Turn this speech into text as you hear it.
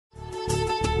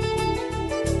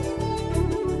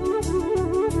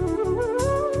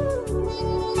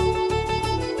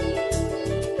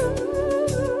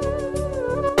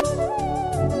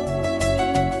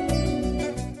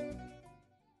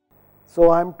So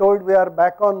I am told we are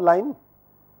back online.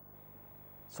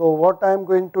 So what I am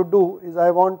going to do is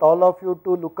I want all of you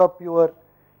to look up your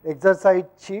exercise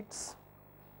sheets.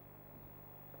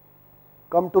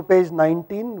 Come to page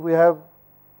 19, we have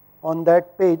on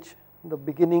that page the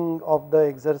beginning of the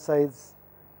exercise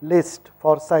list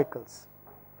for cycles.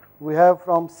 We have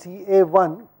from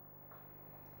CA1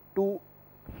 to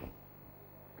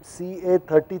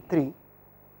CA33,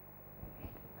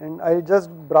 and I will just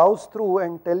browse through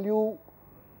and tell you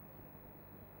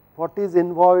what is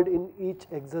involved in each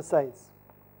exercise.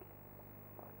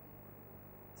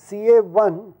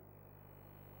 CA1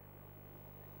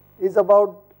 is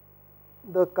about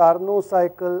the Carnot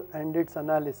cycle and its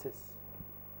analysis.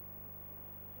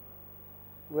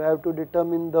 We have to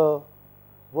determine the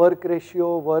work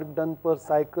ratio, work done per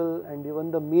cycle, and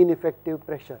even the mean effective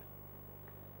pressure.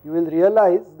 You will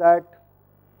realize that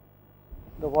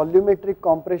the volumetric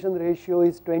compression ratio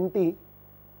is 20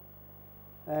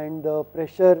 and the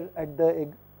pressure at the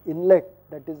inlet,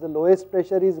 that is the lowest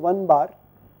pressure, is 1 bar.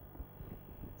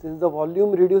 Since the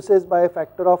volume reduces by a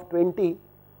factor of 20,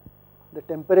 the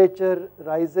temperature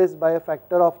rises by a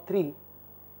factor of 3.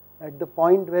 At the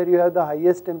point where you have the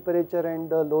highest temperature and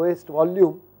the lowest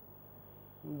volume,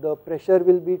 the pressure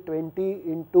will be 20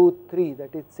 into 3,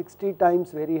 that is 60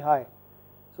 times very high.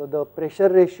 So the pressure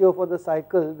ratio for the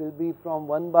cycle will be from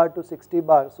 1 bar to 60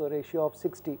 bar, so ratio of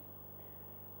 60.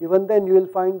 Even then you will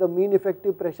find the mean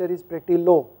effective pressure is pretty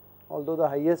low, although the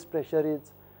highest pressure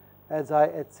is as high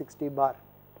as 60 bar.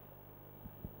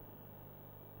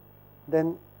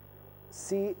 Then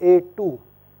CA2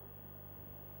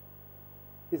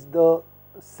 is the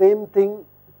same thing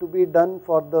to be done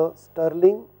for the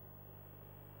Stirling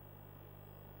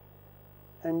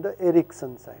and the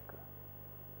Ericsson cycle.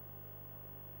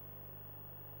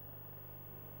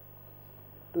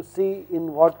 To see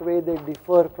in what way they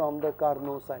differ from the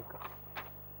Carnot cycle.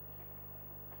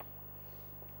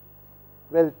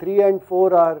 Well, 3 and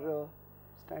 4 are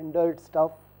standard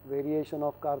stuff, variation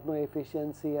of Carnot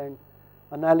efficiency and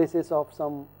analysis of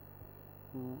some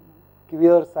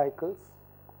Cuvier cycles.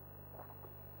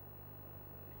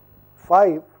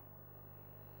 5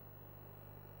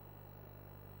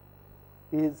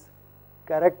 is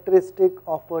characteristic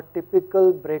of a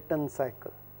typical Brayton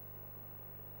cycle.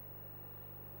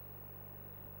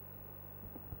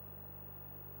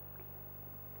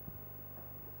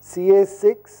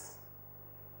 CA6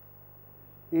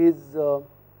 is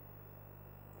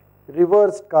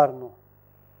reversed Carnot.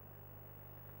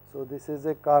 So this is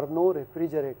a Carnot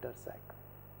refrigerator cycle.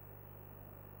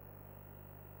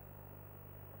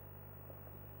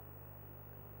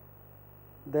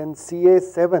 Then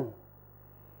CA7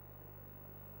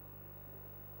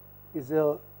 is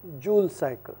a Joule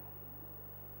cycle.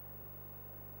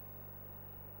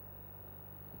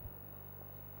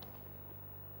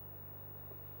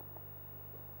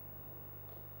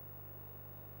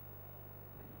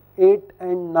 Eight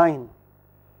and 9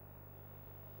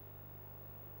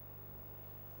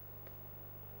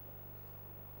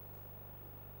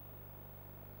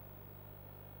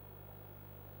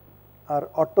 are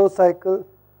Otto cycle,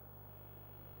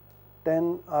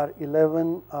 10 or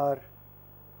 11 are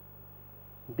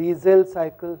diesel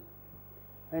cycle,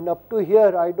 and up to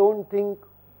here I do not think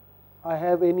I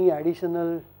have any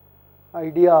additional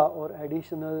idea or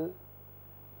additional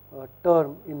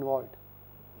term involved.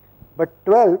 But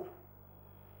 12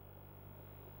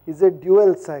 is a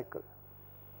dual cycle.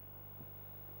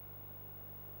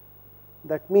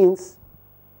 That means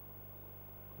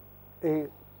a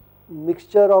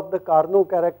mixture of the Carnot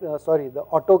the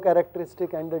Otto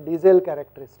characteristic and the diesel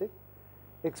characteristic.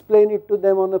 Explain it to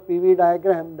them on a PV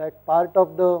diagram that part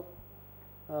of the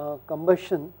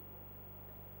combustion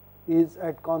is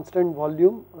at constant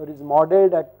volume or is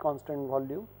modeled at constant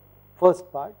volume, first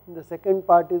part. The second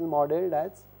part is modeled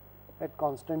as at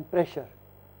constant pressure,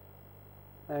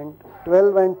 and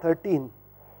 12 and 13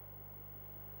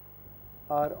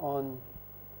 are on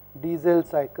diesel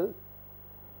cycle,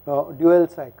 dual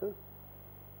cycle.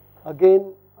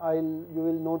 Again you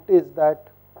will notice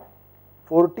that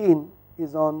 14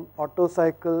 is on Otto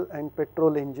cycle and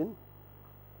petrol engine.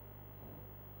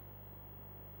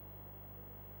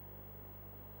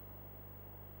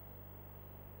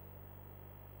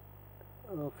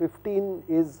 15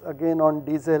 is again on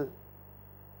diesel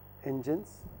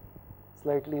engines,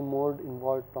 slightly more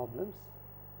involved problems.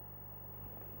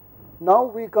 Now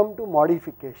we come to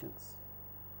modifications.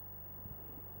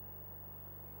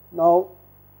 Now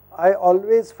I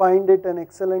always find it an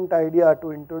excellent idea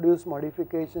to introduce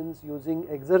modifications using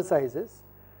exercises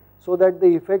so that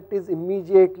the effect is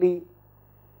immediately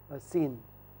seen.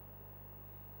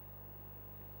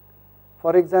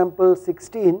 For example,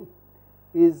 16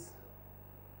 is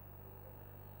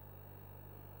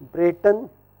Brayton,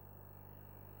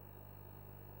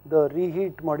 the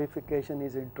reheat modification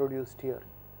is introduced here.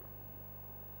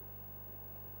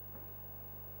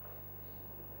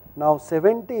 Now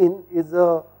 17 is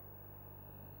a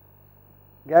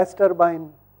gas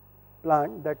turbine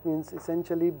plant, that means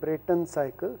essentially Brayton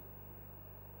cycle,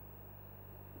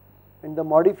 and the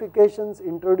modifications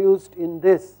introduced in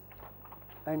this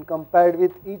and compared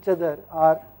with each other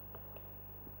are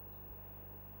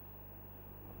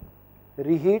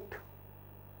reheat,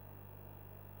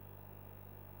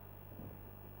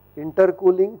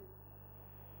 intercooling,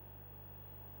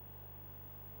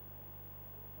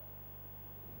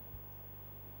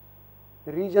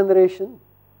 regeneration,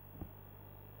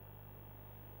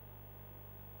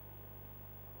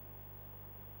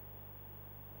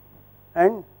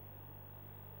 and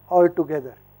all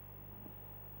together.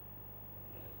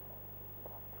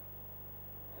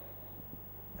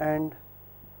 And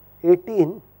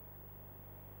 18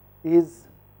 is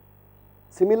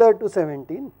similar to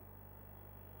 17,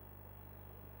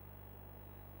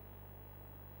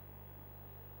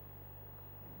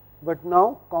 but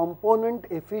now component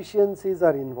efficiencies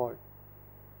are involved.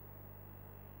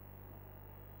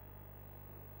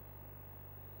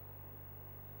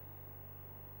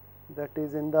 That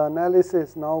is, in the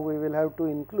analysis now we will have to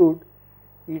include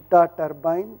eta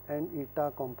turbine and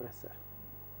eta compressor.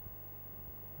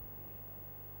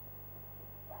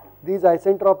 These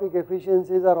isentropic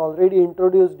efficiencies are already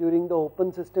introduced during the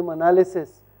open system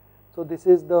analysis, so this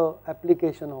is the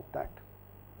application of that.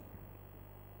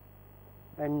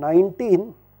 And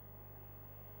 19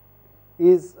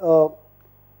 is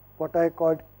what I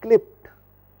called clipped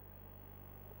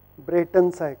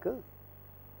Brayton cycle,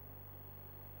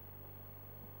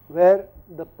 where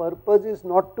the purpose is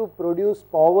not to produce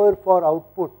power for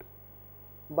output,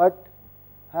 but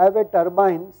have a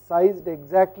turbine sized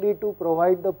exactly to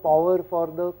provide the power for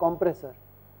the compressor.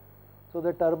 So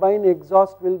the turbine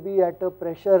exhaust will be at a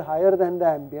pressure higher than the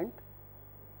ambient,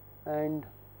 and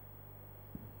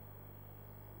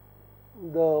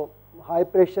the high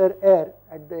pressure air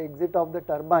at the exit of the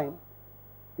turbine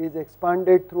is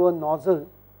expanded through a nozzle,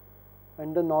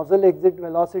 and the nozzle exit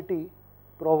velocity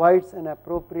provides an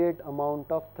appropriate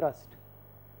amount of thrust.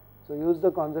 So use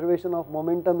the conservation of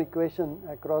momentum equation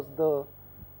across the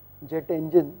jet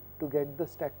engine to get the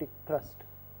static thrust.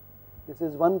 This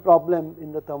is one problem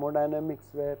in the thermodynamics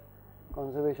where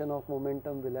conservation of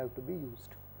momentum will have to be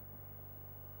used.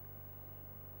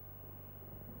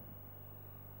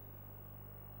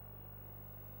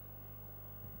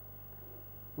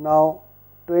 Now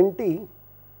 20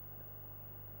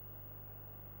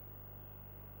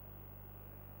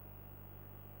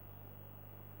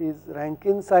 is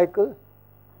Rankine cycle,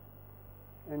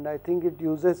 and I think it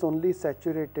uses only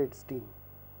saturated steam.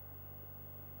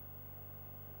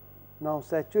 Now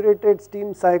saturated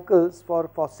steam cycles for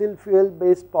fossil fuel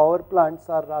based power plants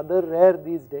are rather rare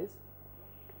these days,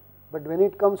 but when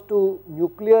it comes to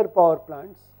nuclear power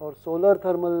plants or solar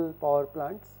thermal power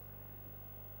plants,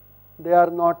 they are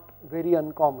not very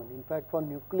uncommon. In fact, for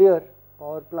nuclear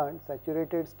power plants,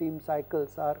 saturated steam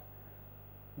cycles are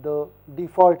the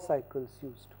default cycles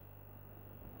used.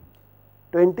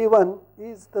 21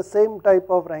 is the same type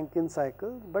of Rankine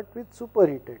cycle, but with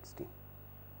superheated steam.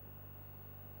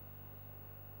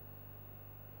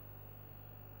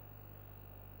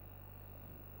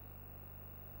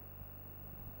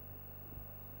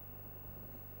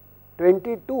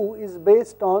 '22 is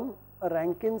based on a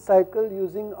Rankine cycle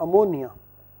using ammonia.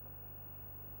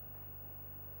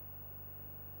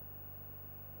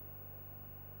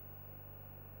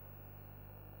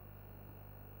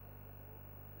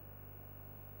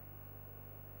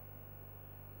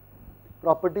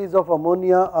 Properties of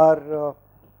ammonia are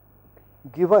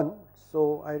given,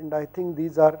 so I think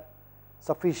these are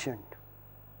sufficient.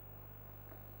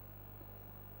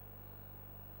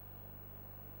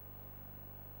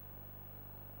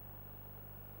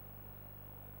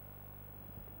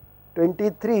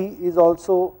 '23 is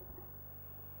also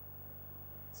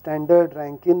standard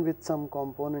Rankine with some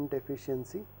component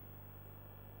efficiency.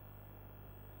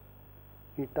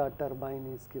 Eta turbine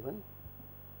is given.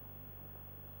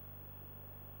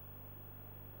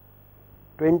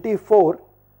 24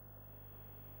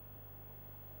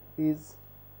 is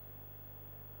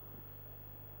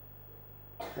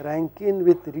Rankine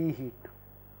with reheat.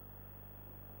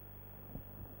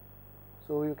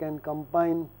 So you can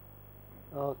compare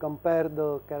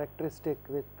the characteristic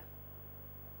with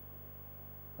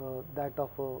that of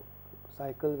a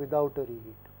cycle without a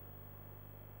reheat.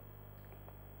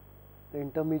 the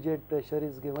intermediate pressure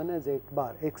is given as 8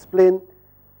 bar. Explain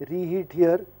reheat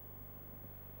here,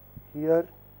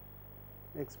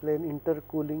 explain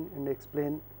intercooling and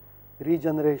explain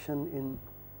regeneration in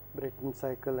Brayton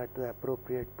cycle at the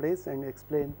appropriate place, and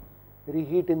explain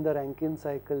reheat in the Rankine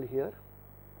cycle here.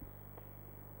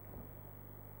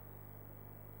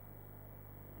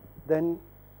 Then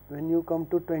when you come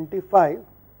to 25,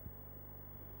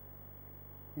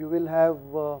 you will have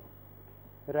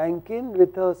Rankine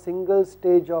with a single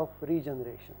stage of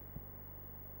regeneration.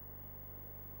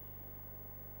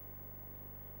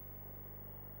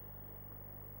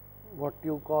 What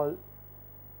you call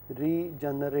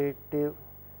regenerative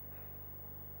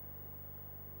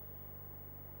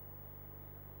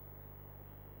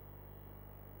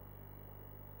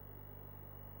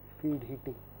feed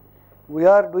heating. We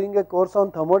are doing a course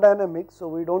on thermodynamics, so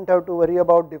we do not have to worry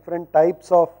about different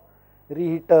types of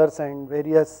reheaters and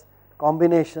various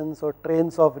combinations or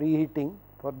trains of reheating.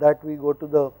 For that we go to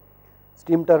the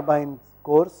steam turbines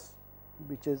course,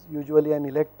 which is usually an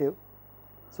elective.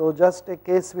 So just a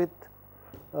case with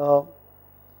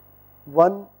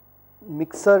one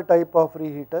mixer type of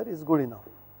reheater is good enough.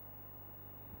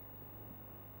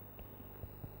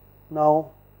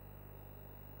 Now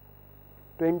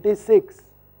 26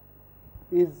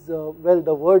 is, well,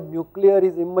 the word nuclear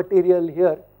is immaterial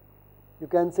here. You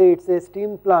can say it is a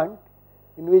steam plant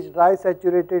in which dry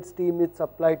saturated steam is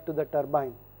supplied to the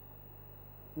turbine.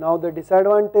 Now the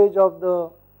disadvantage of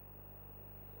the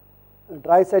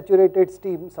dry saturated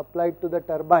steam supplied to the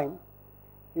turbine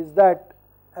is that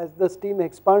as the steam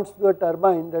expands to the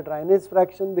turbine, the dryness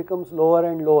fraction becomes lower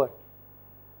and lower,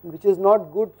 which is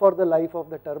not good for the life of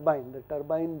the turbine. The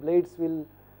turbine blades will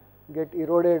get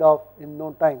eroded off in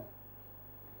no time.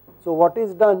 So what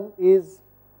is done is,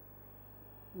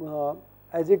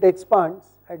 as it expands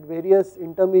at various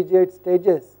intermediate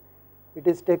stages, it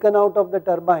is taken out of the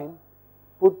turbine,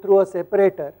 put through a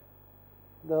separator.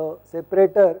 The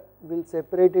separator will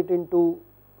separate it into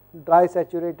dry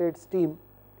saturated steam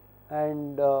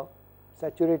and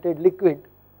saturated liquid.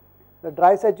 The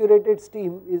dry saturated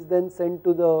steam is then sent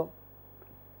to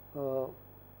the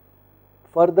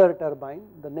further turbine,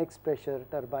 the next pressure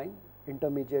turbine,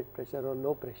 intermediate pressure or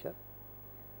low pressure,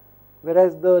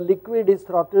 whereas the liquid is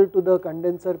throttled to the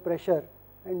condenser pressure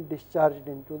and discharged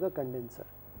into the condenser.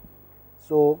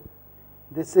 So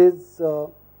this is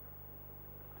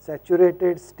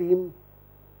saturated steam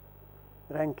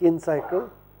Rankine cycle,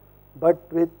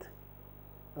 but with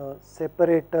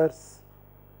separators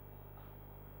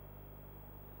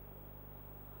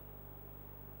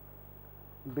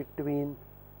between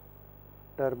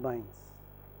turbines.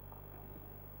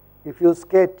 If you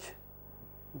sketch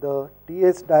the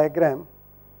TS diagram,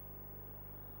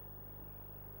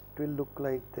 it will look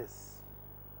like this.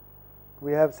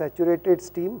 We have saturated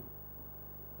steam.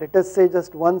 Let us say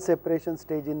just one separation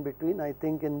stage in between. I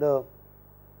think in the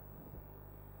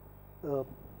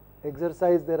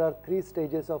exercise there are 3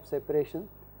 stages of separation,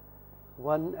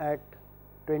 one at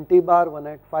 20 bar, one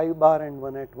at 5 bar and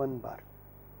one at 1 bar.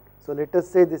 So let us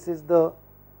say this is the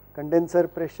condenser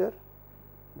pressure,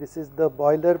 this is the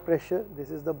boiler pressure,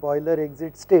 this is the boiler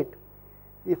exit state.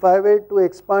 If I were to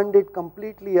expand it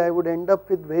completely, I would end up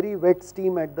with very wet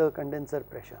steam at the condenser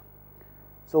pressure.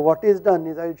 So what is done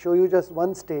is, I will show you just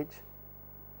one stage.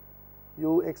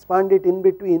 You expand it in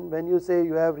between when you say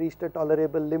you have reached a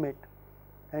tolerable limit,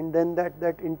 and then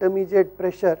that intermediate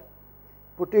pressure,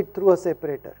 put it through a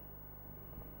separator.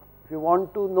 If you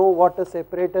want to know what a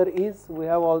separator is, we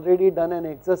have already done an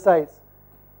exercise.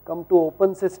 Come to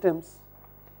open systems.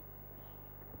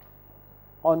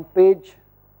 On page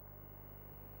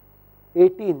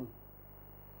 18,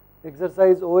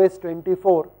 exercise OS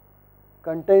 24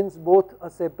 contains both a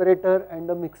separator and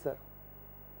a mixer.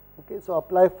 Okay, so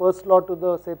apply first law to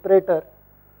the separator.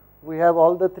 We have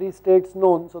all the 3 states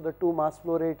known, so the 2 mass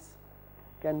flow rates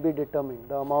can be determined,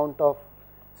 the amount of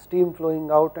steam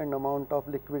flowing out and amount of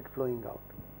liquid flowing out.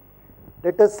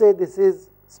 Let us say this is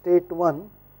state 1,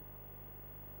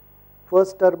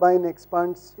 first turbine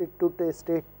expands it to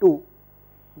state 2,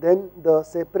 then the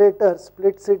separator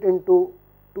splits it into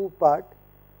 2 parts,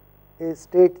 a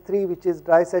state 3 which is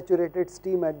dry saturated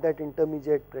steam at that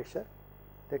intermediate pressure,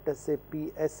 let us say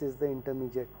PS is the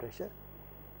intermediate pressure,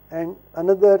 and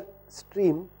another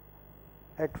stream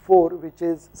at 4 which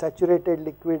is saturated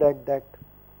liquid at that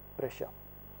pressure.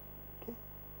 Okay.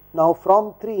 Now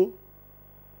from 3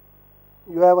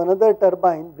 you have another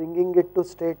turbine bringing it to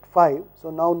state 5. So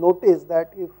now notice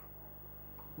that if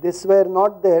this were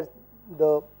not there,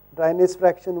 the dryness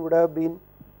fraction would have been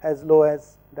as low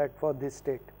as that for this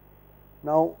state.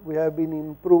 Now we have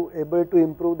been able to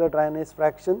improve the dryness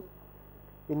fraction.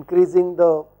 increasing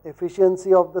the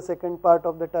efficiency of the second part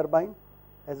of the turbine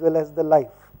as well as the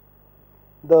life.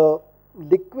 The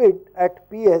liquid at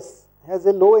PS has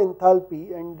a low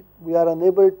enthalpy and we are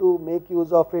unable to make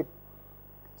use of it.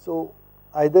 So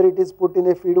either it is put in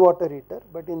a feed water heater,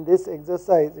 but in this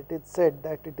exercise it is said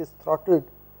that it is throttled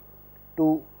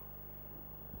to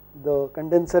the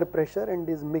condenser pressure and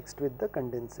is mixed with the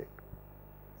condensate,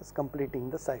 thus completing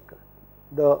the cycle.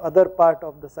 The other part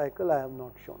of the cycle I have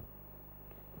not shown.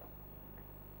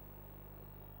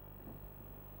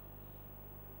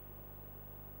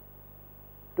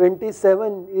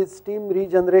 '27 is steam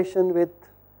regeneration with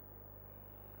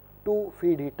 2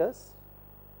 feed heaters.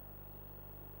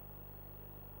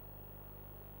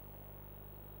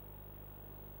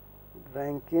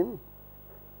 Rankine,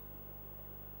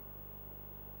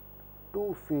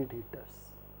 2 feed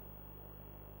heaters.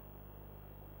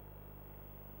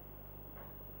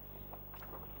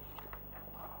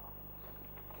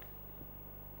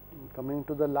 Coming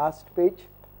to the last page,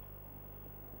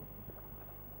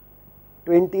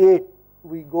 28,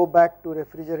 we go back to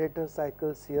refrigerator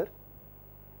cycles here,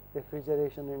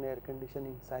 refrigeration and air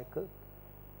conditioning cycle.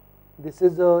 This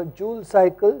is a Joule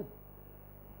cycle.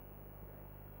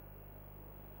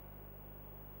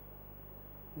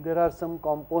 There are some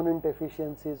component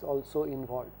efficiencies also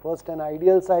involved. First an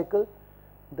ideal cycle,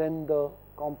 then the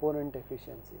component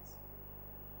efficiencies.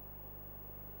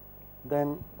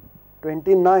 Then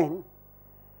 29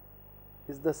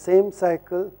 is the same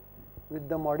cycle with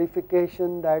the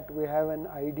modification that we have an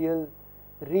ideal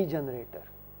regenerator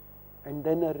and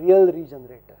then a real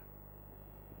regenerator.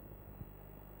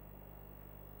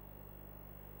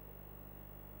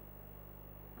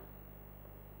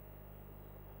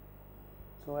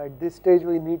 So at this stage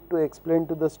we need to explain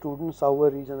to the students how a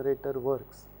regenerator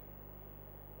works.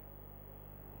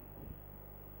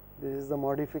 This is the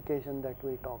modification that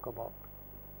we talk about.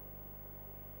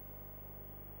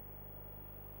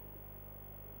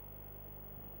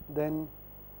 Then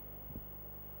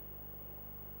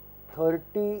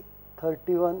 30,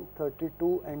 31,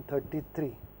 32 and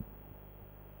 33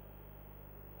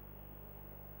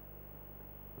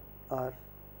 are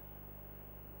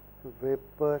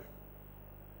vapor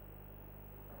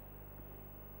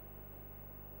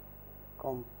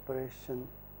compression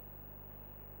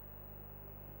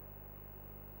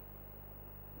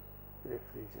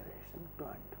refrigeration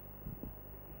plant.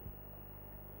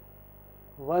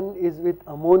 One is with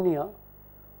ammonia,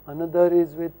 another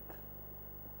is with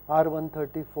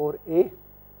R134A,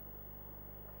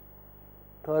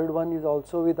 third one is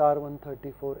also with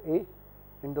R134A,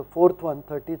 and the fourth one,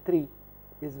 33,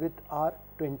 is with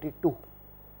R22.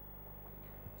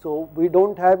 So we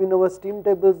don't have in our steam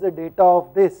tables the data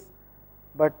of this,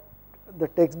 but the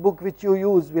textbook which you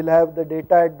use will have the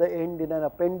data at the end in an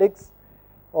appendix,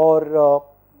 or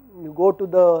you go to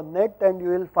the net and you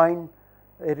will find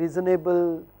a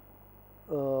reasonable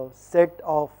set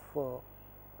of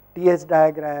TS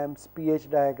diagrams,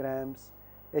 pH diagrams,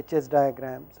 HS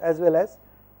diagrams as well as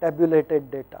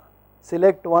tabulated data.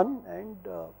 Select one and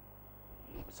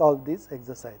solve these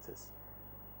exercises.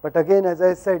 But again, as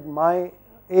I said, my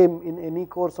aim in any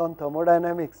course on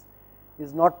thermodynamics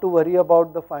is not to worry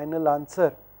about the final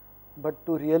answer, but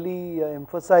to really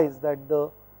emphasize that the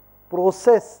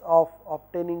process of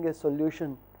obtaining a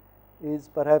solution is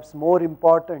perhaps more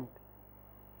important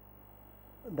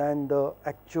than the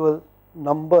actual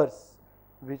numbers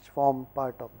which form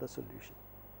part of the solution.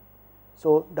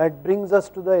 So that brings us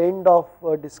to the end of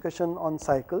discussion on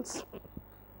cycles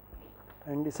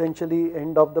and essentially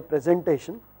end of the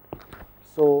presentation.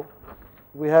 So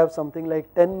we have something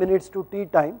like 10 minutes to tea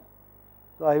time.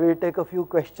 So I will take a few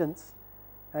questions,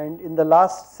 and in the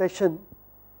last session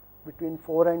between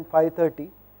 4 and 5:30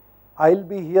 I will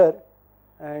be here,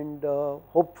 and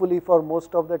hopefully for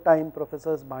most of the time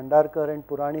Professors Bhandarkar and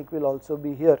Puranik will also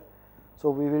be here.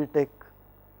 So we will take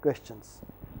questions.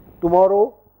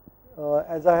 Tomorrow,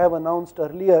 as I have announced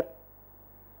earlier,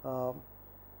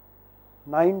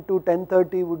 9 to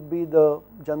 10:30 would be the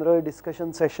general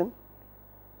discussion session.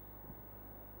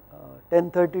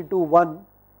 10:30 to 1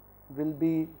 will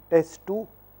be test 2.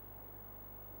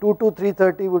 2 to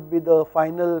 3:30 would be the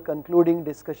final concluding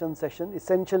discussion session,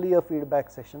 essentially a feedback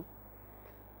session,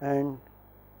 and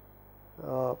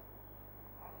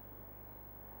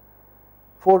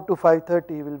 4 to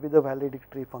 5:30 will be the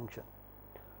valedictory function.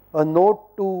 A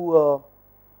note to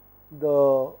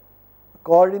the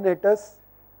coordinators,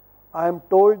 I am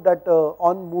told that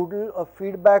on Moodle a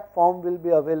feedback form will be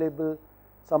available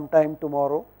sometime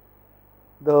tomorrow.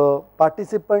 The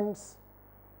participants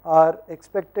are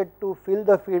expected to fill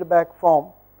the feedback form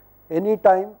any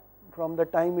time from the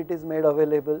time it is made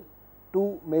available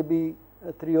 2, maybe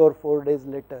 3 or 4 days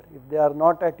later. If they are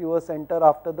not at your center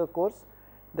after the course,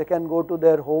 they can go to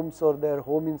their homes or their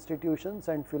home institutions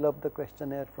and fill up the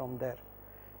questionnaire from there.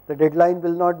 The deadline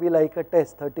will not be like a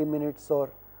test, 30 minutes or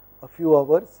a few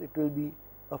hours, it will be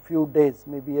a few days,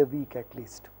 maybe a week at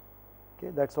least. Okay,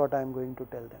 that is what I am going to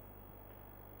tell them.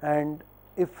 And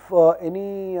if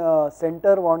any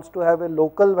center wants to have a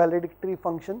local valedictory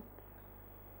function,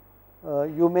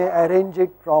 you may arrange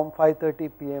it from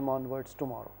 5:30 p.m. onwards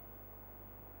tomorrow.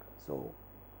 So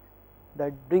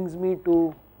that brings me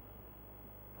to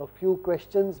a few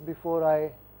questions before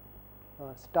I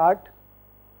start.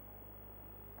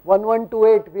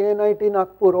 1128 VNIT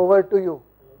Nagpur, over to you.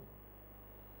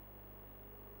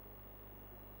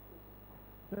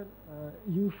 Sir,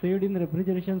 you said in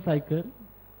refrigeration cycle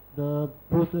the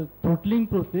process, throttling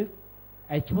process,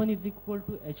 H1 is equal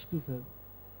to H2, sir.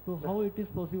 So how it is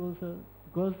possible, sir?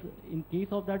 Because in case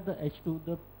of that, the H2,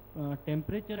 the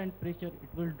temperature and pressure, it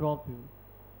will drop you.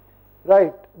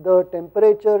 Right, the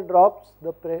temperature drops,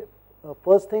 the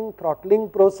first thing, throttling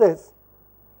process,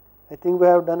 I think we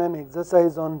have done an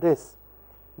exercise on this.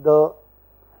 The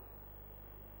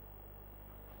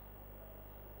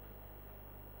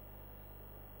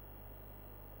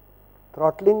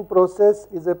throttling process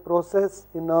is a process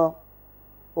in a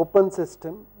open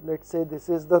system. Let us say this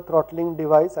is the throttling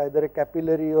device, either a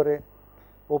capillary or a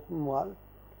open valve.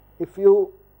 If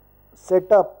you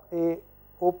set up a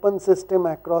open system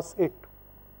across it,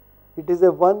 it is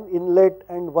a one inlet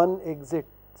and one exit.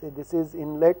 Say this is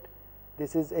inlet,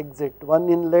 this is exit, one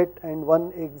inlet and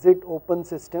one exit open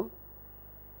system,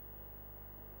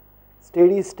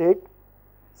 steady state,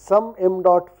 some m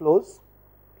dot flows,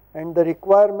 and the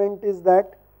requirement is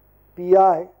that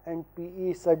Pi and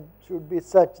Pe should be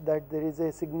such that there is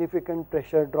a significant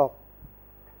pressure drop.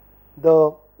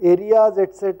 The areas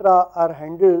etc. are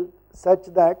handled such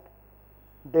that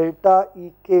delta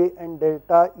Ek and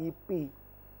delta Ep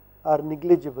are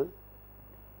negligible.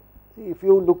 See, if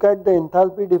you look at the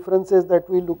enthalpy differences that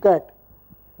we look at,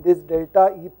 this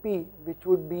delta Ep, which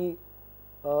would be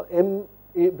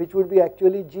which would be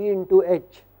actually G into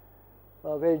H,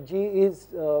 where G is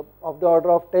of the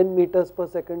order of 10 meters per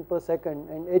second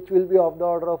and H will be of the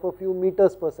order of a few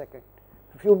meters per second,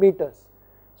 few meters.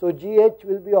 So GH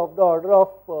will be of the order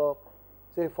of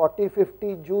say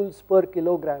 40-50 joules per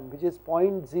kilogram, which is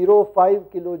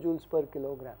 0.05 kilojoules per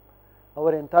kilogram.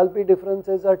 Our enthalpy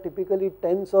differences are typically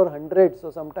tens or hundreds,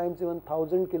 or sometimes even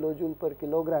 1000 kilojoule per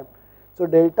kilogram. So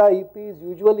delta Ep is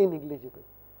usually negligible,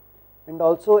 and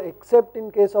also except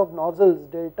in case of nozzles,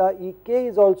 delta Ek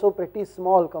is also pretty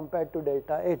small compared to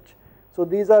delta H. So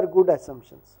these are good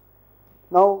assumptions.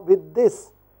 Now with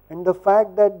this and the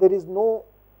fact that there is no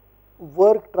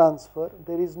work transfer,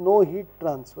 there is no heat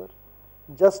transfer,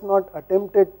 just not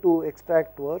attempted to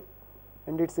extract work,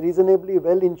 and it is reasonably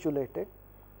well insulated.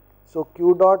 So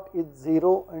Q dot is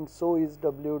 0 and so is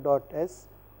W dot S.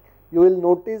 You will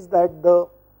notice that the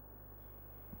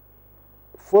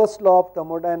first law of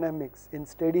thermodynamics in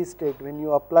steady state, when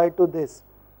you apply to this,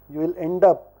 you will end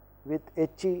up with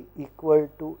He equal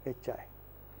to Hi.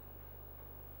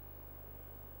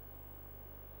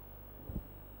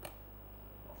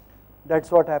 That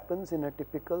is what happens in a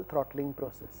typical throttling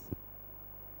process.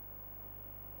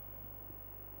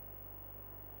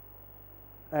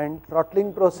 And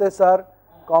throttling process are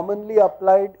commonly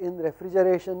applied in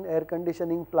refrigeration, air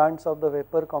conditioning plants of the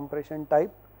vapor compression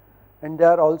type, and they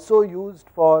are also used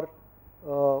for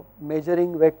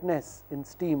measuring wetness in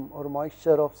steam or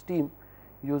moisture of steam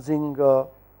using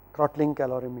throttling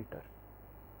calorimeter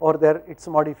or its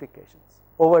modifications.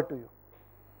 Over to you.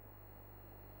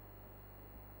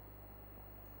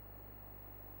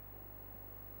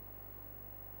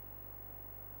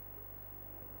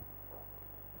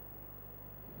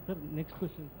 Sir, next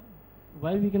question.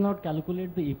 Why we cannot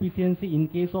calculate the efficiency in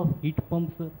case of heat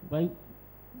pumps, sir? Why?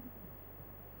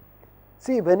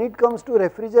 See, when it comes to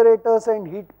refrigerators and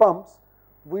heat pumps,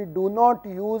 we do not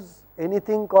use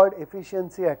anything called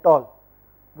efficiency at all.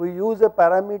 We use a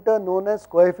parameter known as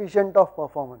coefficient of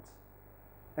performance,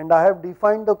 and I have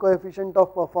defined the coefficient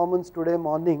of performance today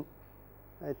morning.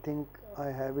 I think I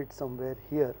have it somewhere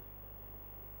here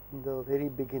in the very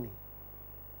beginning.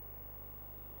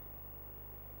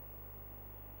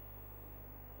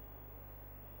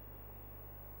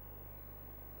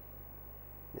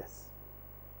 Yes.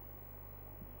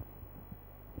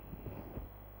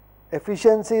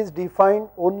 Efficiency is defined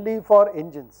only for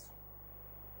engines.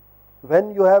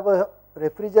 When you have a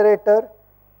refrigerator,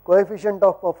 coefficient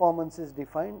of performance is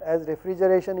defined as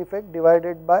refrigeration effect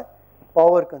divided by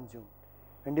power consumed.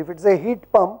 And if it is a heat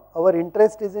pump, our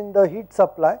interest is in the heat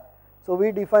supply, So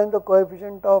we define the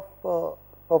coefficient of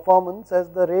performance as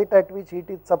the rate at which heat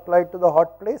is supplied to the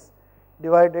hot place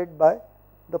divided by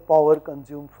the power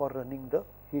consumed for running the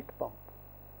heat pump.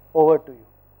 Over to you.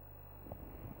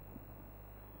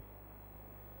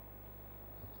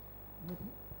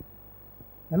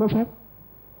 Hello, sir.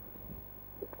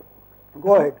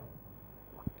 Go ahead.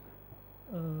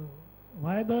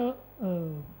 Why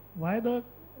the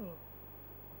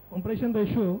compression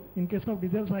ratio in case of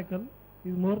diesel cycle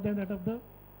is more than that of the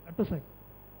Otto cycle?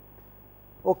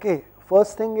 Okay,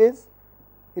 first thing is,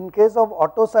 in case of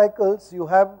Otto cycles, you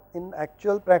have in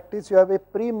actual practice you have a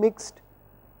pre-mixed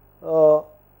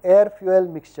air fuel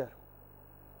mixture,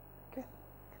 okay,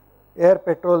 air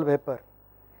petrol vapor.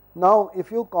 Now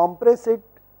if you compress it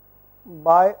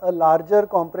by a larger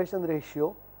compression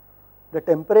ratio, the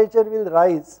temperature will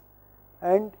rise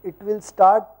and it will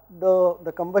start,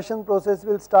 the combustion process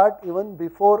will start even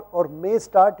before, or may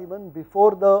start even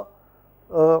before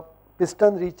the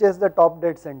piston reaches the top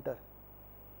dead center.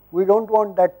 We do not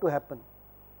want that to happen.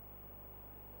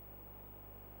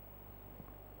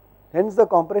 Hence the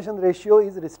compression ratio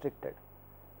is restricted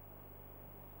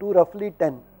to roughly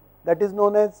 10. That is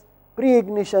known as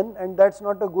pre-ignition, and that is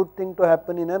not a good thing to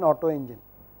happen in an auto engine.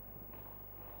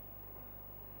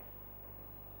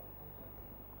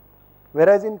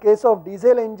 Whereas in case of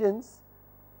diesel engines,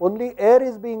 only air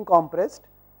is being compressed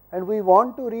and we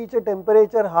want to reach a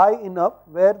temperature high enough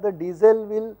where the diesel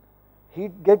will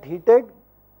get heated,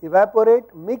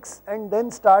 evaporate, mix and then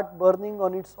start burning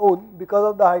on its own because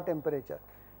of the high temperature.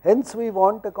 Hence we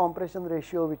want a compression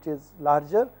ratio which is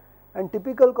larger, and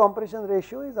typical compression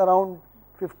ratio is around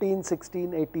 15,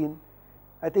 16, 18.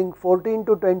 I think 14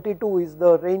 to 22 is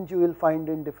the range you will find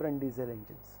in different diesel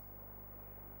engines.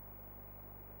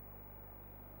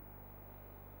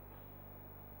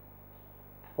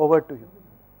 Over to you.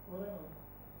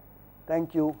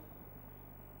 Thank you.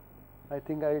 I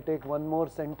think I will take one more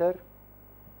center.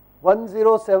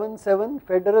 1077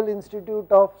 Federal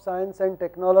Institute of Science and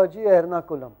Technology,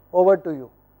 Ernakulam. Over to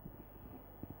you.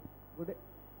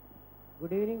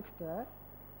 Good evening, sir.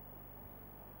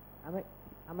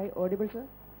 Am I audible, sir?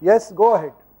 Yes, go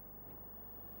ahead.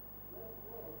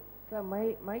 Sir,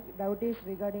 my doubt is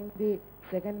regarding the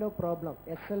second law problem,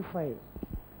 SL5.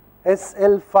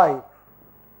 SL5.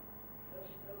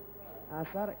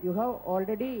 Sir, you have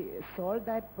already solved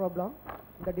that problem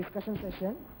in the discussion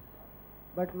session,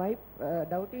 but my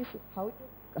doubt is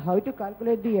how to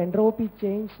calculate the entropy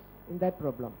change in that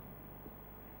problem.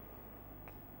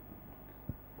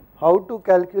 How to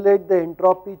calculate the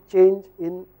entropy change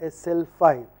in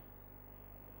SL5?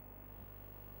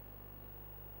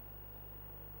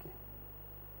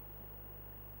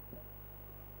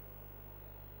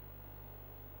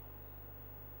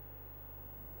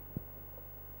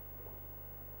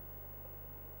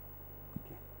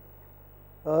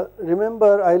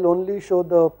 Remember, I will only show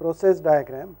the process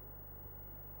diagram.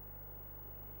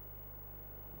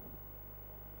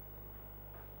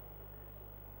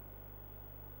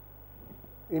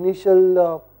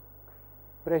 Initial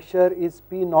pressure is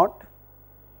P naught,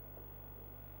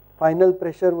 final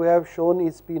pressure we have shown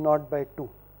is P naught by 2.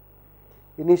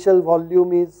 Initial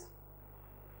volume is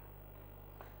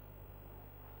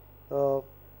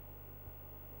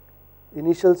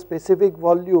initial specific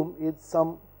volume is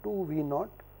some 2 V naught,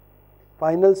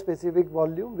 final specific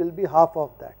volume will be half of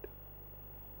that,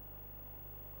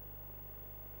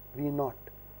 V naught.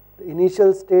 The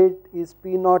initial state is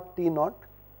P naught T naught.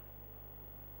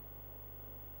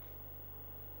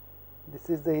 This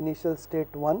is the initial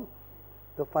state 1,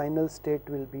 the final state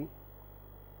will be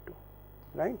 2,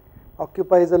 right.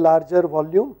 Occupies a larger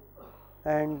volume,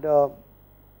 and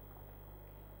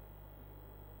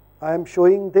I am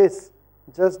showing this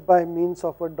just by means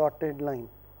of a dotted line.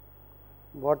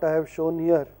 What I have shown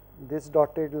here, this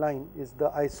dotted line is the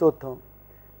isotherm,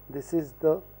 this is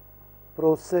the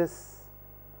process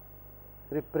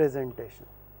representation.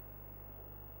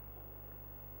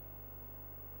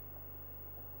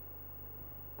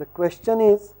 The question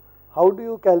is, how do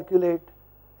you calculate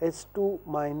S2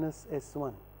 minus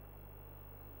S1?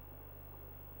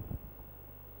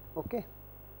 Okay,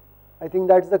 I think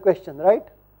that is the question, right?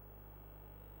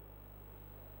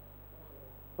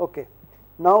 Okay.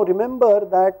 Now remember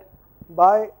that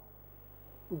by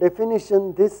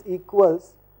definition this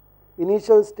equals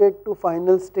initial state to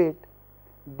final state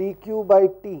dq by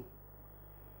t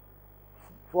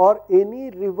for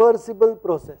any reversible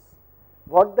process.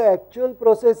 What the actual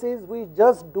process is, we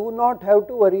just do not have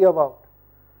to worry about.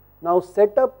 Now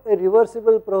set up a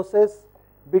reversible process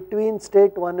between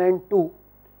state 1 and 2,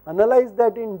 analyze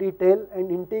that in detail and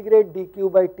integrate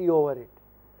dq by t over it.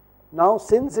 Now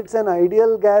since it is an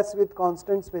ideal gas with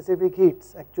constant specific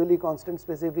heats, actually constant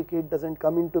specific heat does not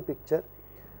come into picture,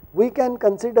 we can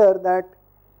consider that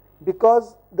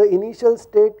because the initial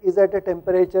state is at a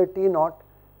temperature T0,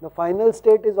 the final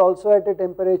state is also at a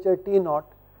temperature T0,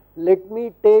 let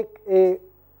me take a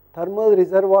thermal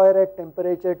reservoir at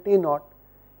temperature T0,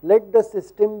 let the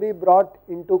system be brought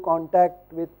into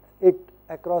contact with it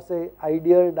across a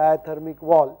ideal diathermic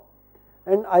wall,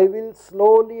 and I will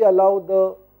slowly allow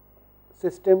the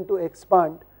system to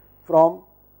expand from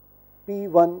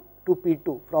P1 to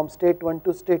P2, from state 1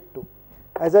 to state 2.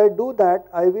 As I do that,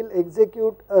 I will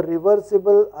execute a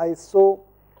reversible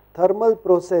isothermal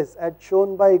process as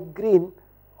shown by green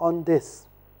on this.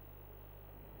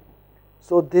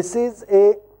 So this is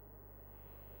a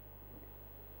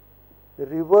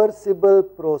reversible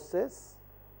process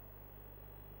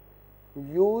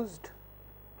used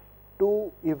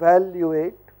to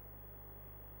evaluate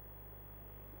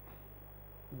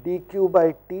dq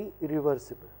by T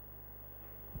irreversible.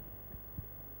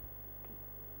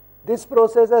 This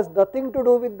process has nothing to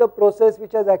do with the process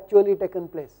which has actually taken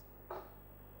place.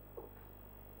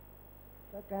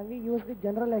 So can we use the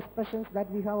general expressions that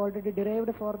we have already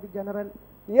derived for the general?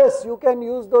 Yes, you can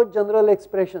use those general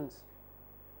expressions,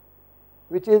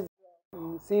 which is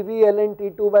Cv ln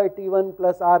T2 by T1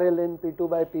 plus R ln P2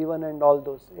 by P1 and all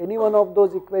those. Any one of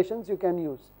those equations you can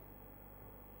use.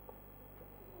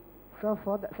 So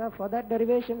for that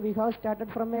derivation, we have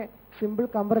started from a simple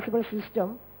compressible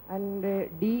system, and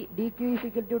dq is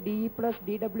equal to dE plus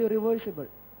dW reversible.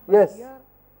 But yes. Here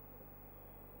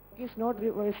it is not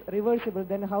reversible.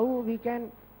 Then how we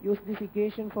can use this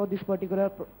equation for this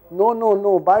particular?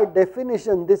 No. By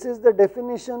definition, this is the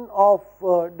definition of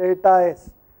delta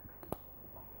S.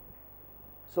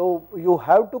 So you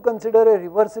have to consider a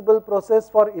reversible process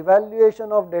for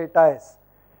evaluation of delta S,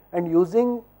 and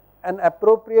using an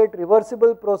appropriate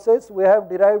reversible process, we have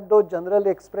derived those general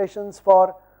expressions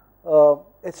for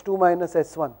S2 minus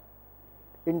S1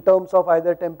 in terms of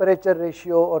either temperature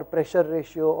ratio or pressure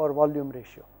ratio or volume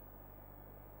ratio.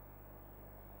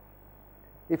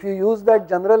 If you use that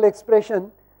general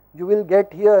expression, you will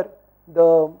get here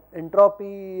the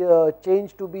entropy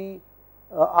change to be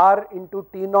R into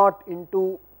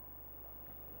T0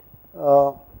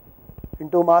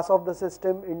 into mass of the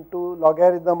system into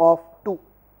logarithm of 2,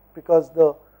 because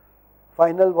the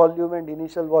final volume and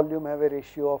initial volume have a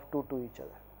ratio of 2 to each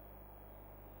other.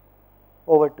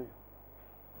 Over to you.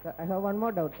 Sir, I have one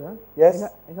more doubt, sir. Yes.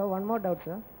 I have one more doubt,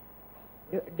 sir.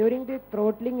 During the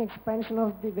throttling expansion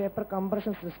of the vapor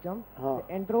compression system, the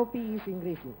entropy is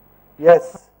increasing.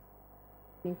 Yes.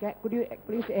 Could you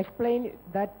please explain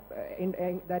that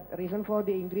that reason for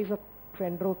the increase of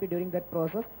entropy during that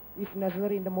process, if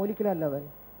necessary, in the molecular level?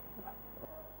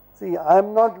 See, I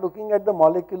am not looking at the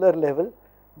molecular level,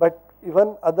 but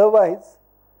even otherwise,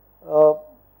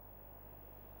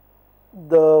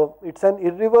 it's an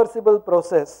irreversible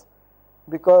process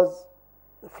because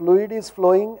fluid is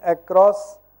flowing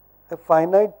across a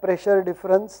finite pressure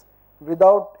difference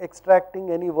without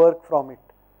extracting any work from it.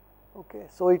 Okay,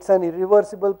 so it's an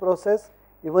irreversible process.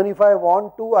 Even if I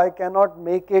want to, I cannot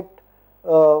make it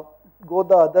go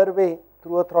the other way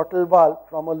through a throttle valve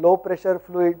from a low pressure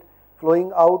fluid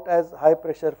flowing out as high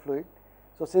pressure fluid.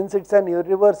 So since it's an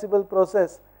irreversible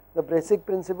process, the basic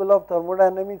principle of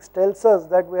thermodynamics tells us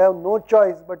that we have no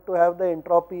choice but to have the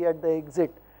entropy at the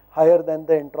exit higher than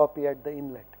the entropy at the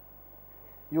inlet.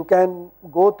 You can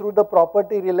go through the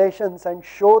property relations and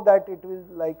show that it will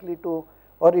likely to,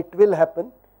 or it will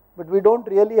happen, but we don't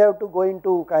really have to go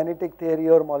into kinetic theory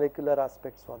or molecular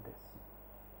aspects for this.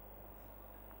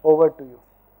 Over to you.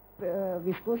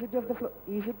 Viscosity of the fluid,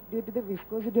 is it due to the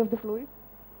viscosity of the fluid?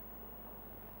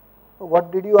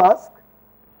 What did you ask?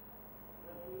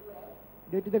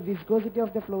 Due to the viscosity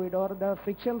of the fluid or the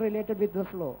friction related with the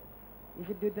flow. Is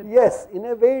it due to? Yes, in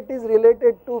a way it is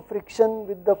related to friction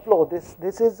with the flow.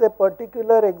 This is a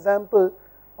particular example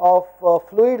of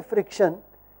fluid friction,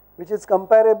 which is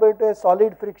comparable to a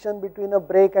solid friction between a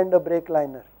brake and a brake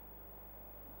liner.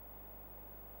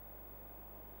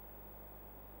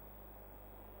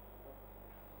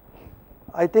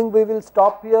 I think we will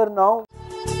stop here now.